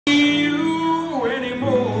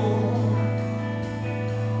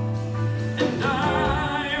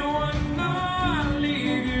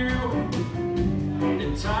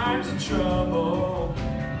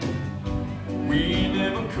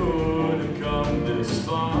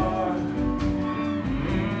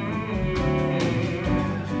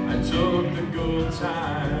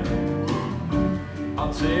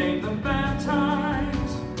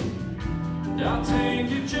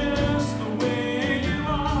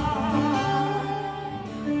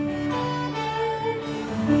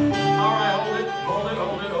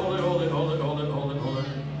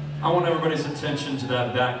want everybody's attention to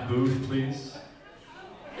that back booth, please.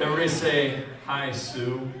 Everybody say, hi,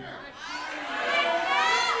 Sue.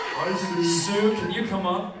 Hi, Sue. Sue, can you come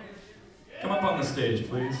up? Come up on the stage,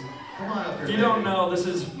 please. Come on up here. If you don't know, this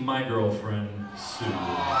is my girlfriend, Sue.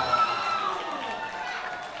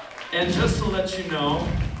 And just to let you know,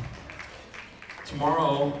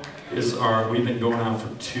 tomorrow is we've been going out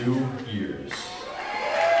for 2 years.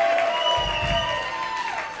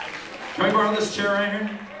 Can we borrow this chair right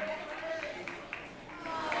here?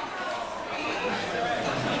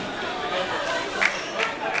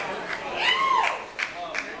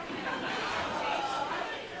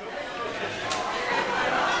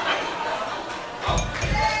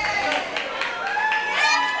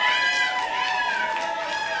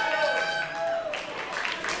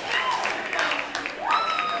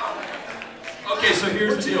 Okay, so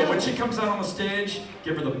here's the deal. When she comes out on the stage,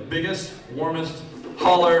 give her the biggest, warmest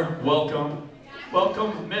holler welcome.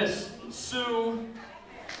 Welcome, Miss Sue.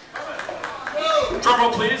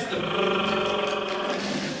 Drumroll, please.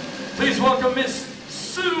 Please welcome Miss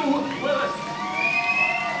Sue Willis.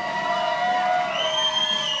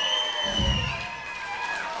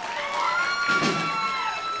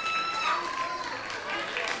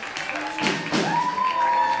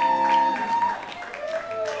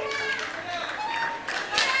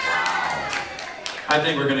 I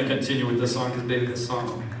think we're going to continue with this song because, baby, this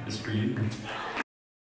song is for you.